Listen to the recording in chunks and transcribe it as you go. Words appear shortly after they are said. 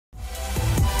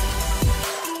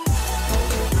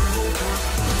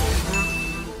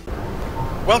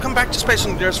Welcome back to Space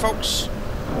Engineers, folks.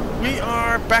 We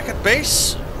are back at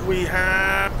base. We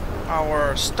have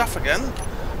our stuff again,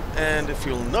 and if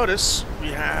you'll notice, we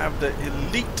have the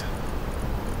elite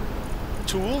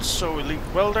tools. So elite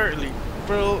welder, elite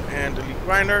drill, and elite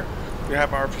grinder. We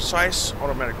have our precise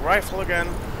automatic rifle again.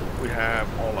 We have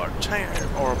all our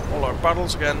all our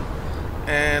bottles again,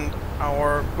 and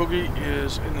our boogie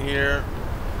is in here.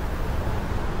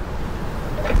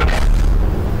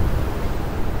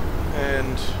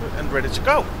 And ready to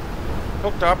go.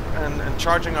 Hooked up and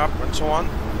charging up and so on.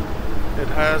 It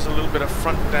has a little bit of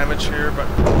front damage here, but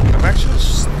I'm actually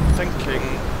thinking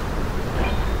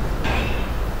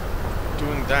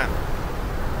doing that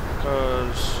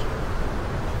because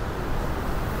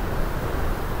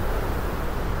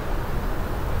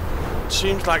it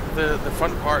seems like the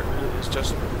front part is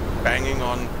just banging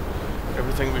on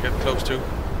everything we get close to.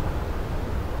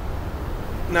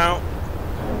 Now,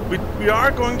 we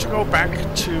are going to go back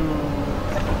to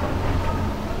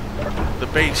the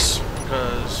base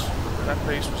because that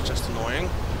base was just annoying,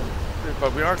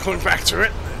 but we are going back to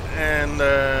it, and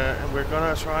we're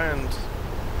gonna try and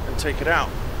take it out.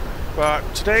 But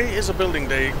today is a building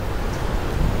day.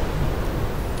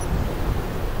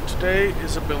 Today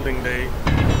is a building day.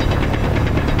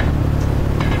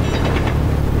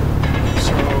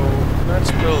 So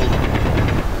let's build.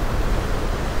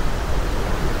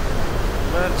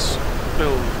 Let's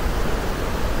build.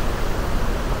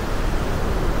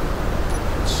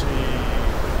 Let's see.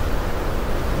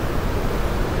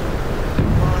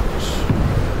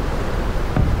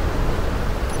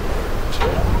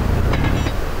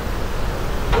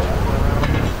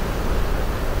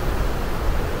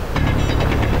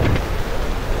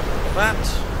 That.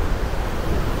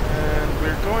 And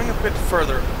we're going a bit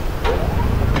further.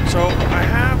 So I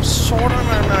have sort of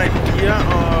an idea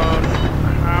on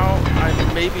how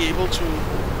I may be able to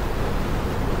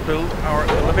build our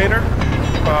elevator,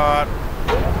 but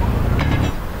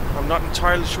I'm not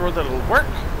entirely sure that it'll work,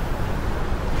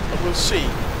 but we'll see.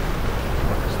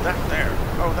 What is that there?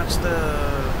 Oh, that's the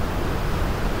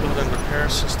build and repair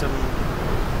system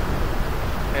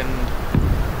end.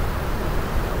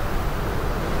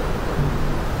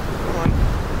 Come on.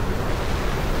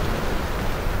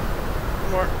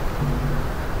 One more.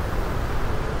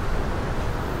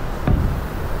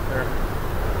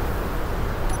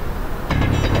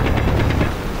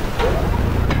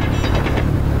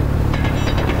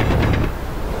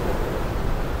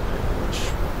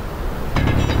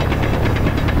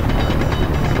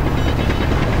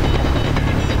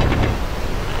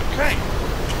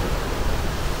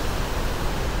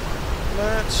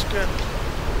 Let's get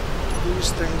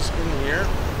these things in here.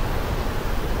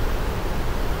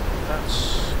 That's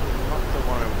not the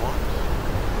one I want.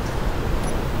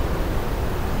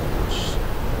 It's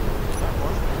that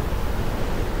one.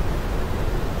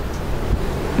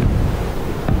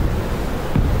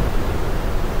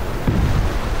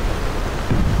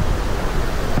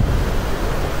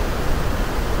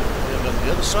 And on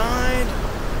the other side.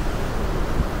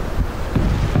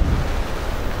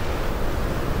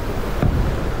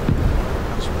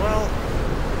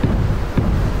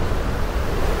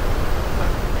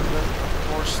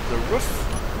 The roof.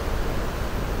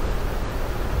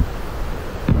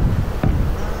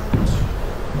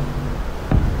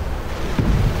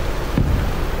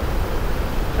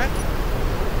 Okay.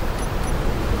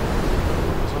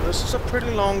 So this is a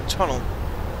pretty long tunnel.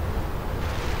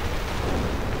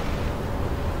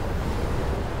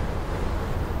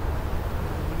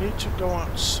 We need to go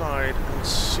outside and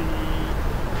see.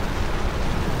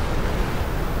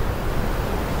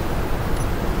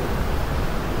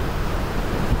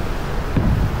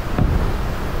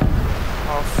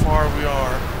 How far we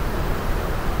are.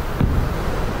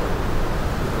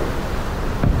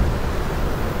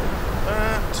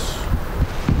 That.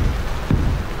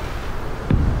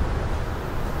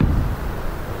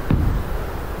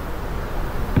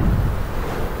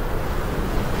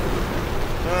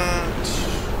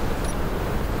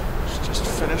 Let's just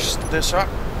finish this up.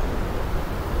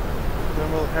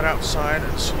 Then we'll head outside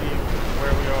and see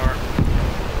where we are.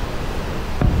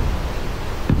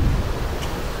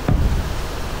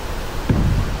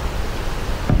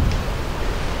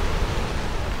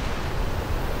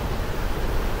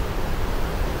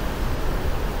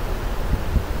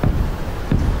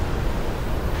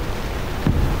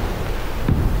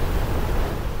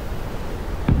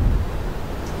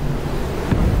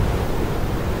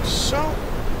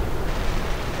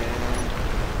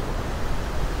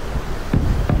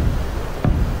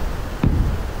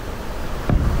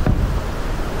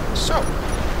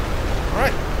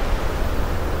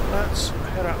 Let's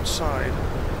head outside.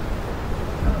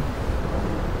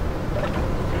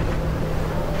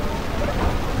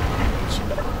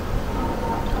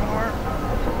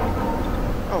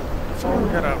 Oh, before we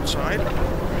head outside,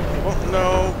 we won't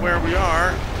know where we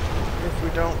are if we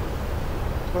don't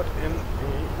put in a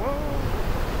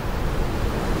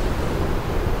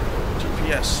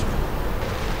GPS.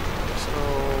 So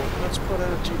let's put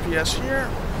in a GPS here.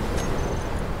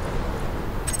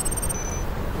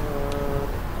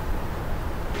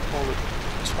 Call it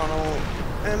tunnel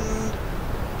end.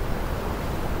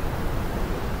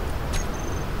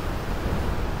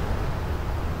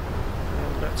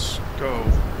 And let's go.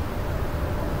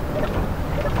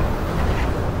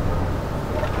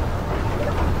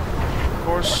 Of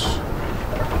course, I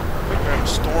think we have a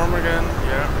storm again.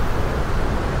 Yeah.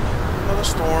 Another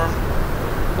storm.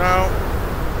 Now,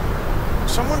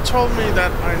 someone told me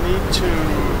that I need to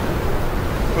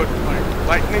put like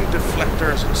lightning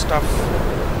deflectors and stuff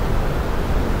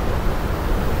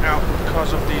out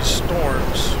because of these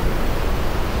storms,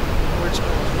 which I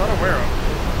was not aware of.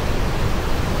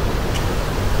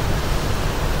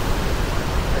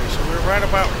 Okay, so we're right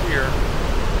about here.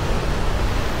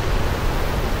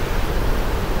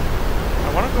 I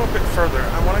want to go a bit further.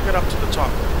 I want to get up to the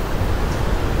top. I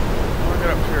want to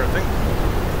get up here, I think.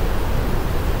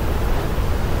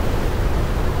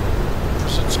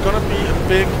 It's gonna be a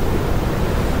big,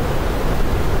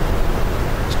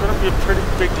 it's gonna be a pretty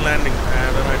big landing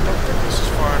pad, and I don't think this is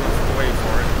far enough away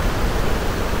for it.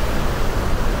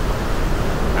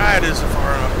 Ah, it is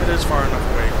far enough. It is far enough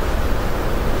away. It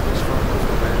is far enough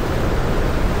away.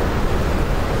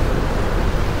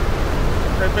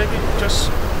 Okay, maybe just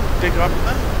dig up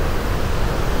then.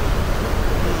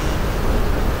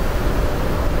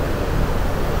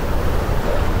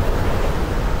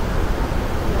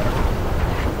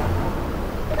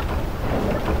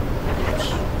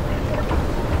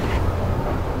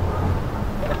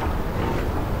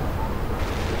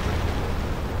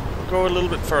 Go a little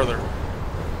bit further.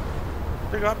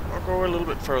 Dig up or go a little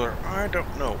bit further. I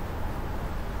don't know.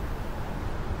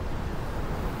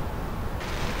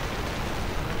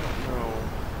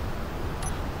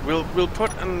 We'll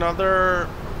put another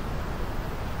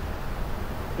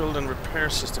build and repair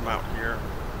system out here.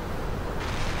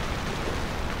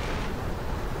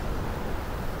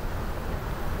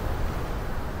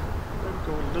 Maybe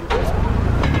go a little bit further.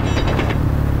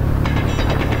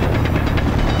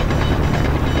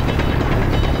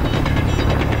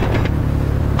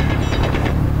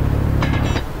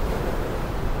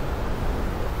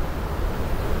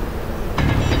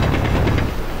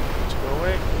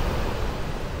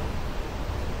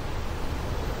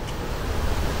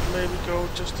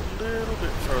 Just a little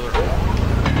bit further.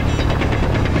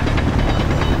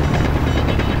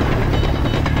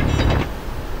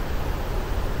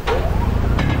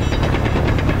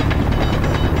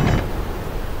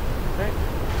 Okay.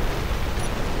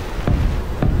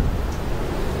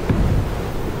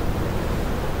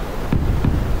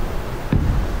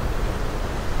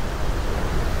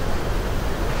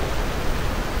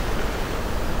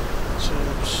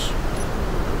 Seems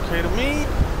okay to me.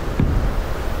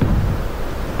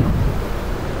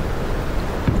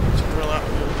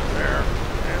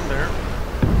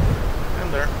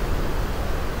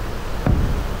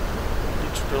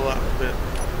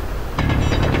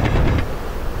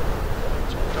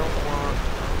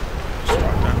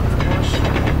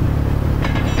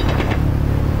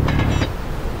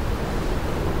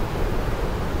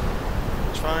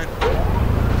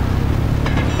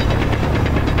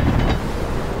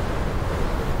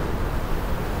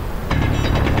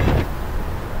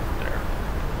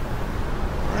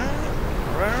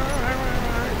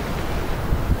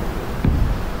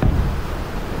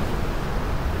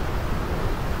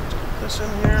 In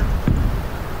here.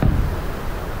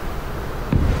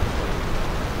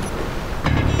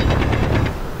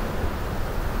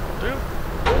 Will do.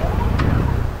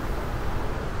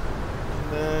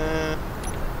 And then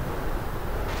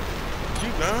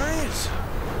you guys.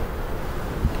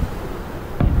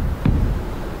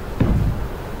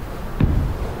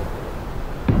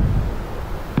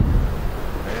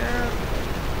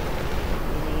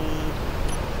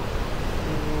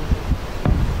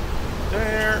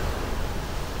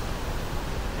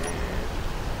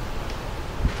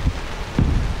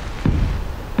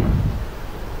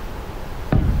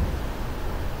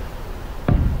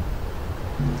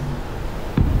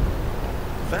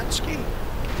 Ski.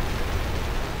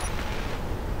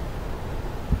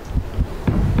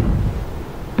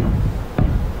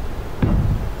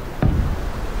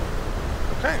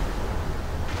 Okay.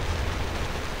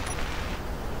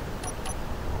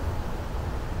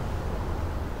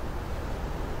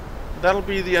 That'll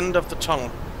be the end of the tunnel.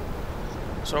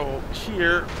 So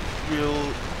here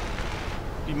we'll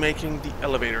be making the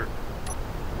elevator,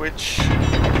 which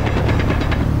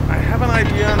I have an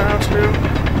idea on how to do,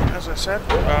 as I said.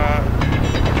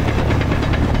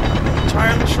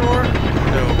 Entirely sure?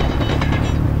 No.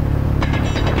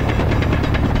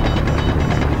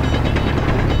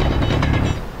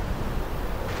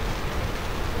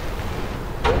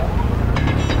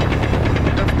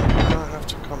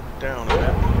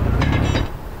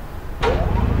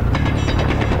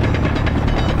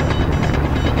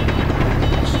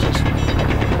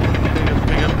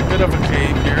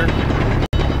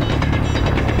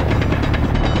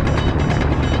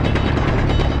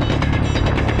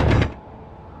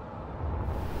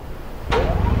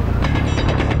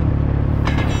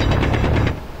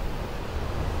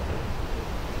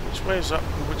 Which way is up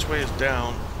and which way is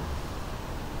down?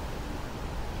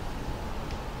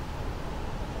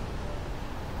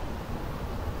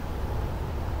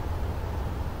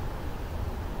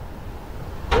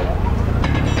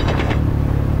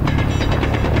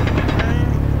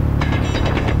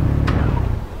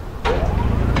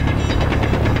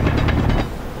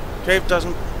 Cave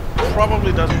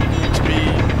probably doesn't need to be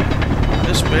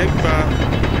this big, but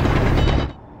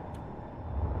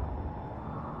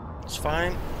it's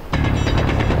fine.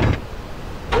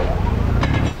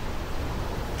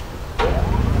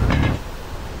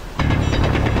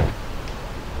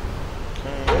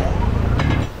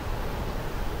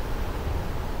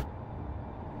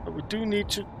 We do need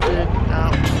to dig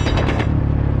out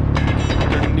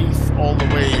underneath all the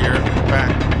way here and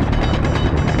back.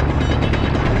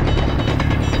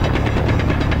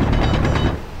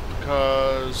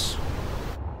 Because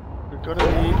we're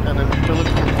gonna need an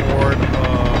umbilical cord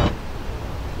of...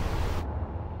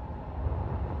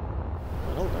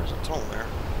 Oh, there's a tunnel there.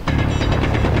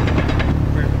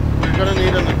 We're gonna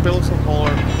need an umbilical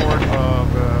cord of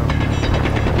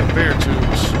conveyor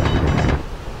tubes.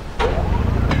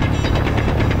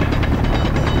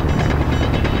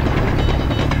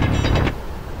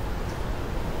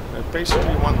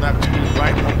 Basically want that to be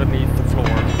right underneath the floor.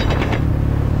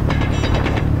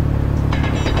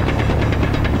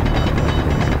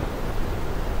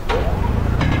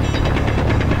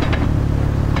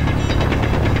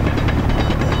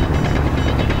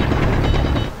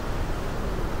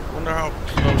 Wonder how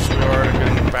close we are to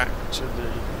getting back to the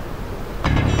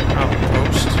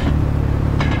outpost.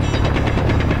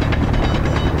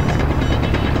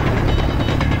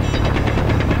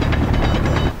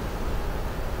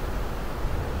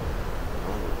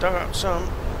 Dug out some.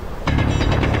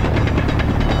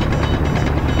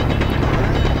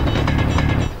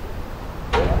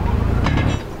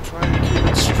 Try and keep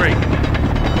it straight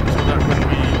so that when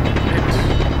we hit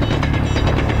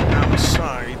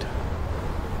outside.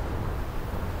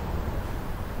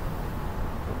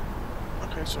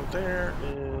 Okay, so there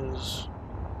is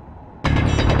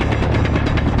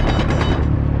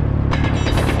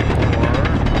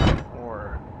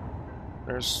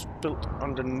there's built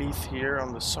underneath here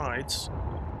on the sides,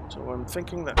 so I'm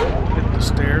thinking that we'll hit the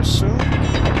stairs soon.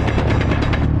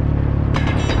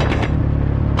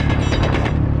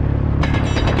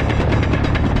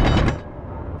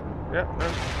 Yeah,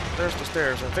 there's the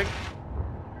stairs, I think.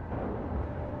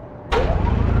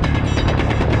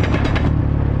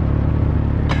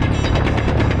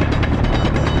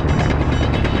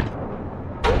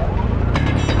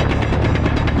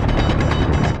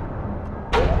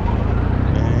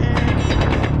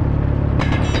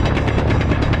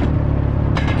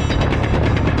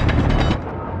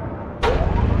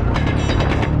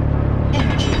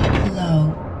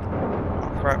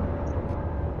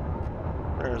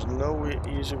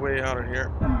 Easy way out of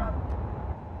here,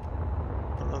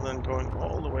 other than going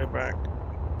all the way back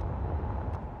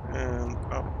and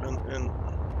up and in.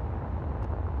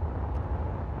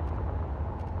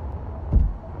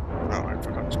 Oh, I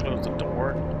forgot to close the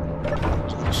door.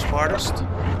 It's the smartest.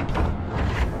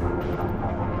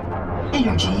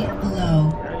 Energy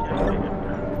low.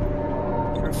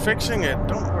 Yeah. We're fixing it.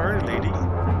 Don't worry, lady.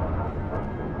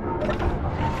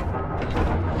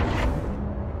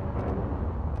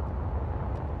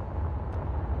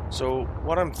 So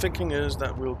what I'm thinking is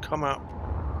that we'll come out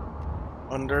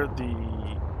under the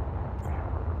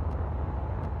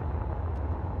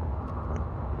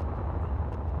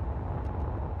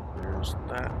there's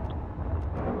that.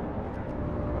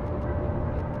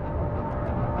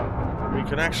 We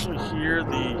can actually hear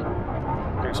the...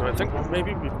 Okay, so I think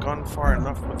maybe we've gone far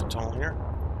enough with the tunnel here.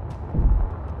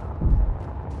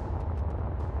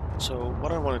 So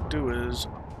what I want to do is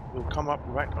we'll come up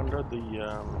right under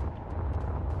the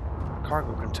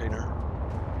cargo container.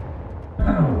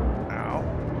 Ow.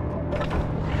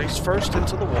 face first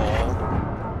into the wall.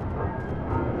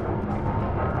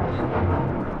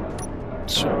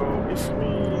 So if we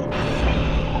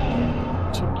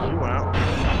took you out,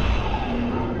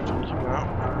 took you out,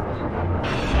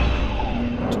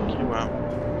 took you out.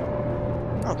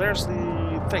 Oh, there's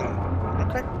the thing.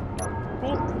 Okay,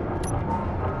 cool.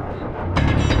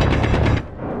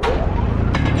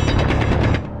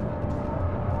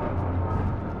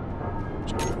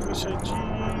 SAG,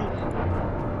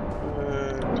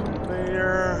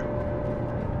 there.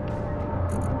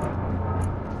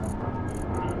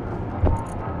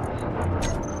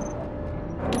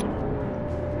 I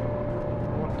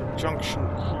want the junction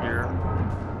here.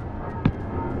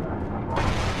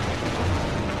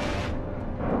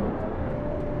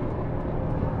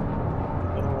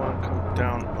 Then I want to come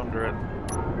down under it.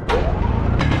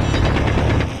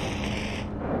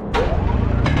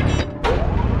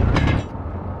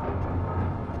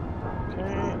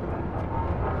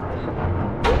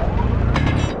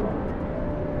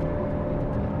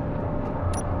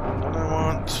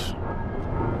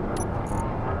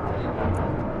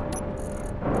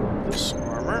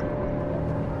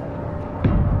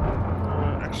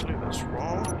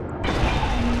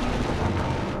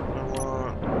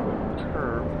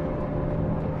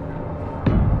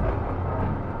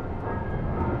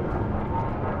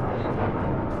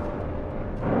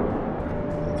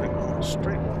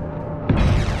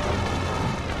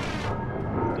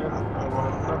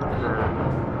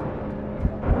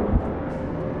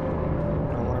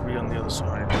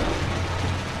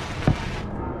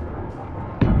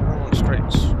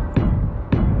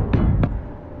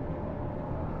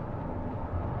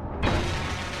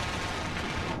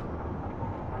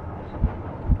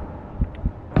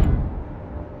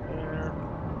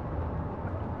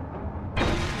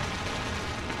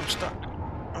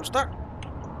 I'm stuck.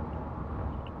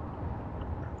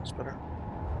 That's better.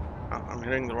 Oh, I'm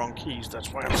hitting the wrong keys,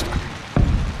 that's why I'm stuck.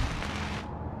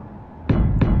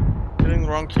 Hitting the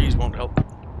wrong keys won't help.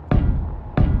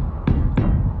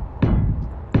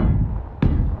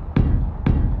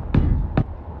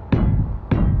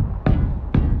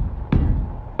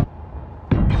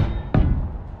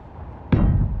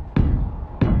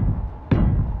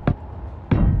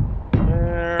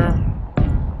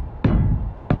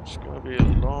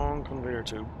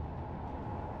 Tube.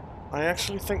 I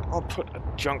actually think I'll put a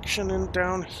junction in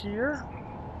down here.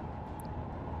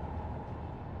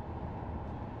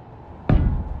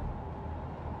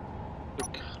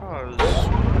 Because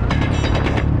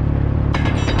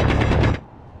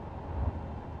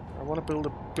I want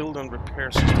to build and repair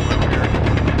system out here.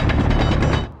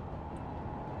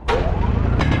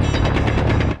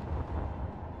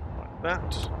 Like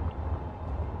that.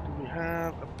 Do we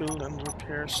have a build and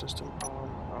repair system on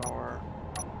our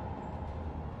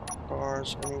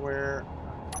cars anywhere?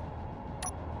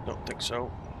 Don't think so.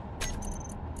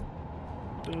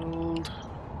 Build.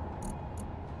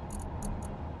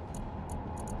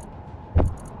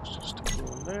 Let's just stick you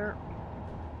in there.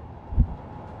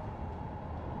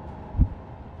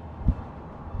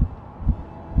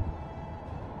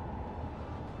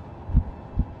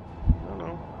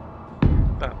 No.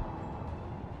 That.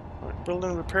 Alright, build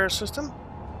and repair system.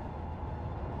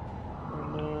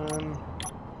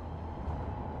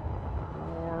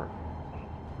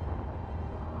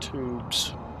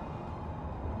 Tubes.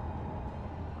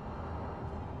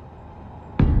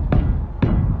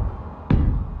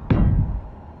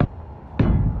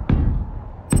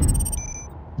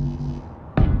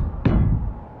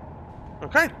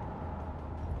 Okay.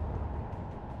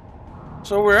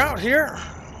 So we're out here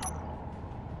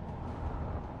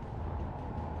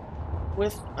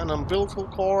with an umbilical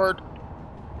cord.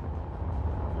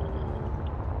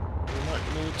 We might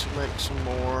need to make some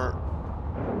more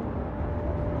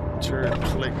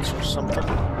plates or something.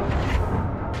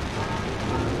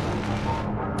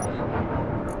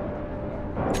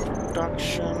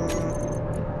 Production.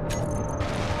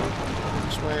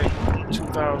 Let's make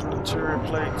 2,000 interior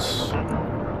plates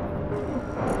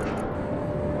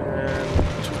and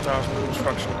 2,000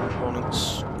 construction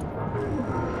components.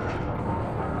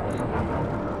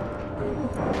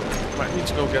 Might need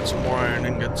to go get some more iron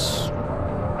ingots.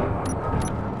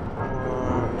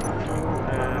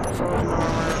 And frozen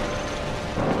armor.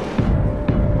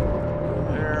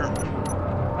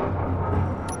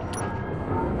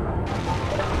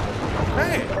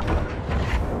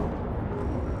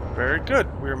 Very good.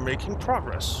 We're making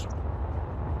progress.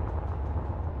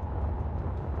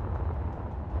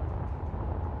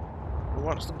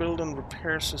 Once the build and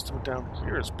repair system down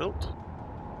here is built,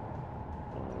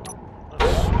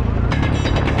 let's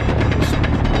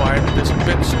widen this a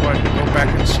bit so I can go back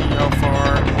and see how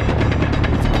far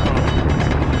we've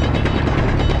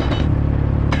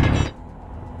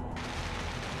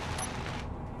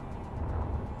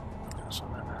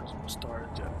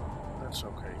that's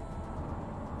okay.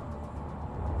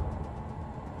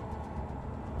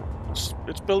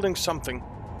 It's building something.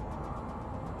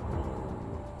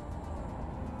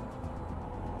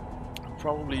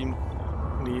 Probably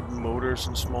need motors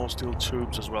and small steel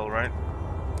tubes as well, right?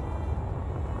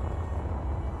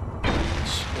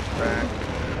 Let's get back.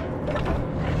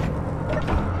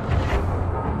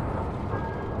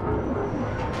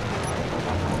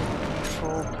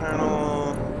 Control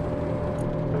panel.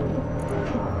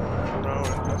 No,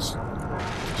 let's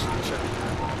just check.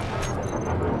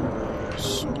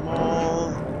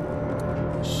 Small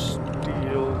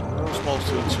steel, no small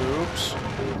steel tubes.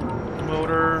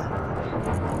 Motor.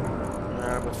 I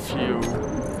have a few.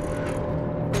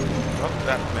 Not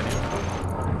that many.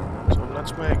 So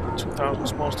let's make 2,000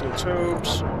 small steel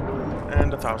tubes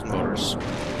and 1,000 motors.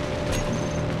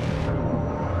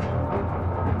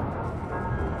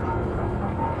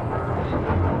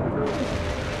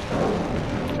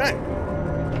 Okay.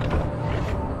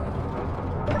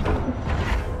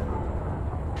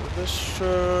 This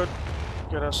should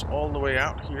get us all the way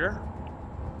out here.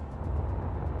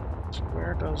 So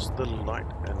where does the light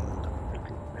end?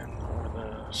 Or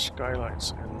the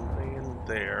skylights end? They end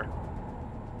there.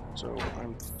 So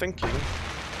I'm thinking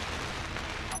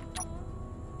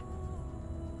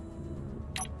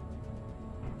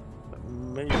that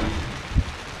maybe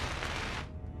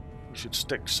we should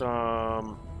stick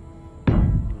some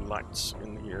lights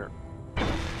in here.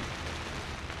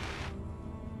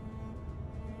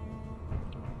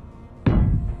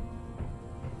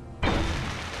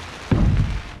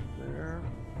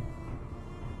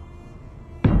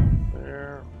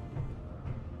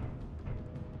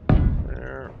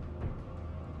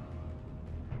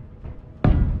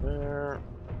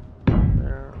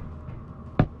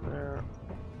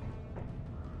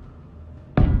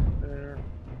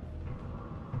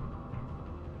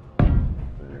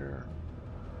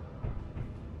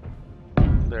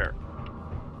 There.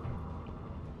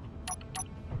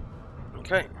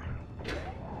 Okay.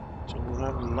 So we'll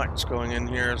have lights going in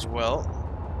here as well.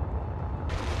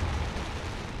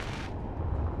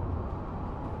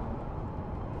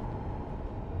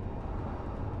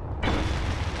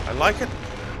 I like it.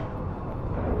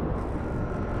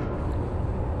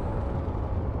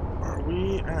 Are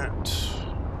we at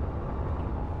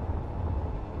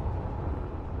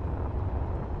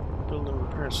building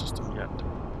repair system yet?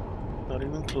 Not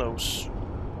even close.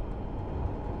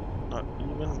 Not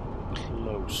even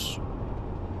close.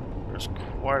 There's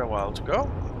quite a while to go.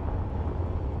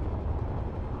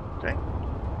 Okay.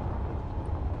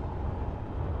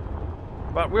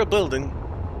 But we're building.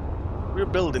 We're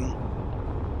building.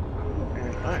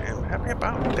 And I am happy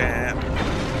about that.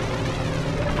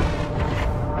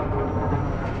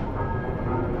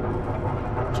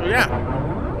 So yeah,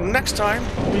 next time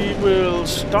we will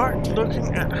start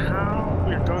looking at how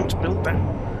we're going to build that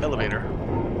elevator.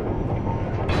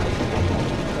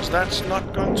 Because that's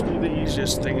not going to be the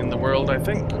easiest thing in the world, I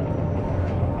think.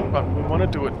 But we want to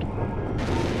do it.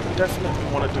 Definitely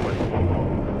want to do it.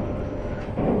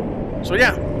 So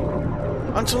yeah,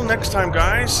 until next time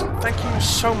guys, thank you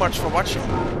so much for watching.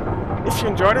 If you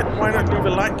enjoyed it, why not leave a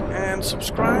like and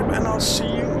subscribe, and I'll see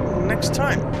you next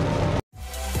time.